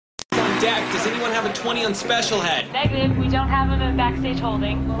deck. Does anyone have a 20 on Special Head? Negative. We don't have him in backstage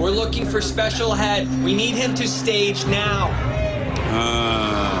holding. We're looking for Special Head. We need him to stage now.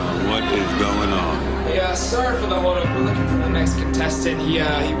 What is going on? Yeah, sorry for the holdup. We're looking for the next contestant. He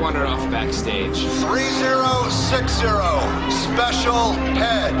wandered off backstage. 3060, Special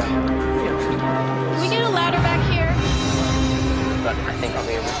Head. Can we get a ladder back here? But I think I'll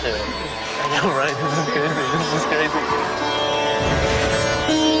be able to. I know, right? This is crazy. This is crazy.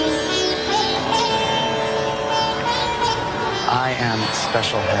 I am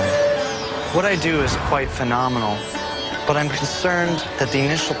Special Head. What I do is quite phenomenal, but I'm concerned that the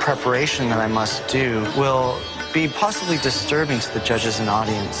initial preparation that I must do will be possibly disturbing to the judges and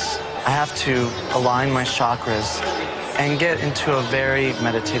audience. I have to align my chakras and get into a very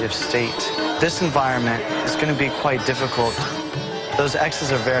meditative state. This environment is going to be quite difficult. Those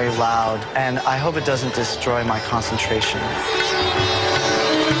X's are very loud, and I hope it doesn't destroy my concentration.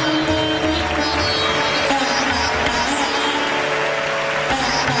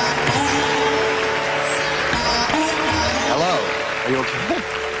 Hello. Are you okay?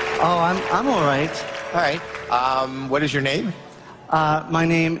 Oh, I'm all right. All right. What is your name? My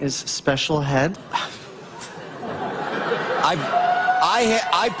name is Special Head.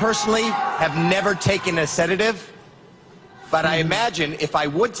 I personally have never taken a sedative, but I imagine if I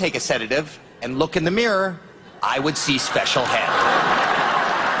would take a sedative and look in the mirror, I would see Special Head.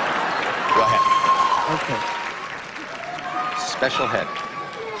 Go ahead. Okay. Special Head.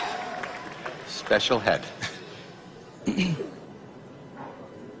 Special Head.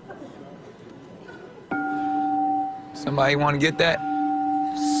 Somebody want to get that?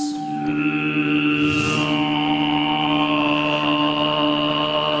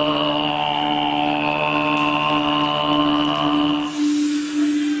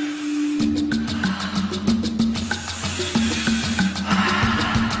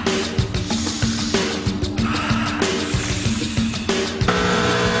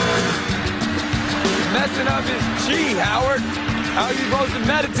 Messing up his chi, Howard. How are you supposed to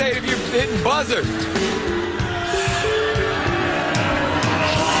meditate if you're hitting buzzer?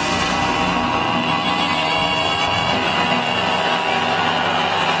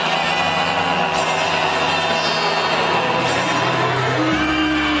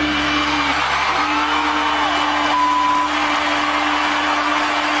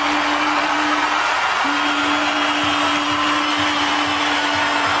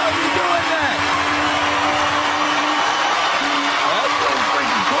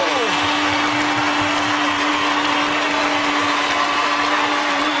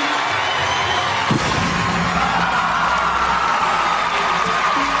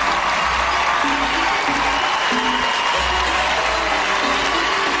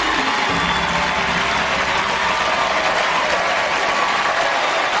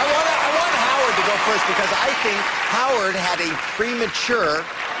 Because I think Howard had a premature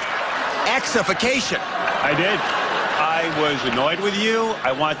X-ification. I did. I was annoyed with you.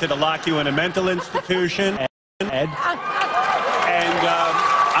 I wanted to lock you in a mental institution. And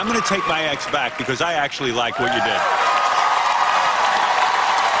I'm going to take my ex back because I actually like what you did.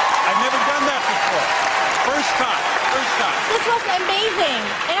 I've never done that before. First time. First time. This was amazing.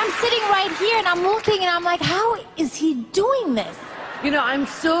 And I'm sitting right here and I'm looking and I'm like, how is he doing this? You know, I'm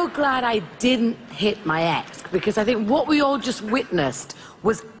so glad I didn't hit my ex, because I think what we all just witnessed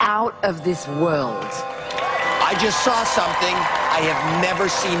was out of this world. I just saw something I have never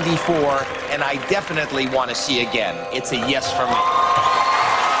seen before, and I definitely want to see again. It's a yes from me.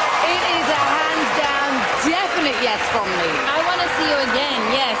 It is a hands-down, definite yes from me. I want to see you again,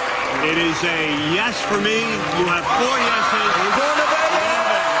 yes. It is a yes for me. You have 4 yeses. We're going to Vegas!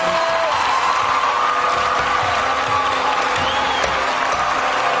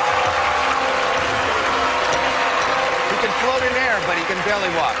 Float in air, but he can barely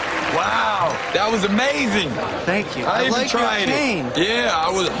walk. Wow, that was amazing. Thank you. I even like tried your it. cane. Yeah, I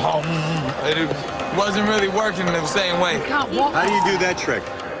was. It wasn't really working the same way. How do you do that trick?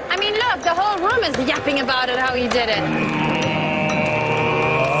 I mean, look, the whole room is yapping about it, how he did it.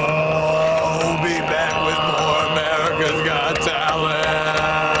 Oh, be back with more America's Got Talent.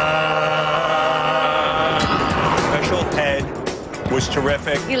 Special Head was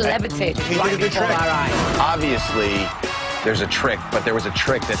terrific. He levitated He right did the before trick. our eyes. Obviously, there's a trick, but there was a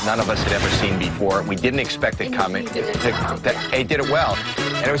trick that none of us had ever seen before. We didn't expect it coming. He did it well.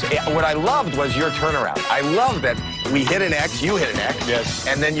 And it was what I loved was your turnaround. I love that we hit an X, you hit an X, yes,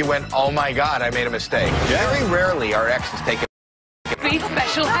 and then you went, oh my God, I made a mistake. Yeah. Very rarely are X's taken. Be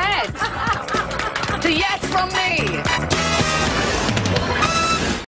Special Head. The yes from me.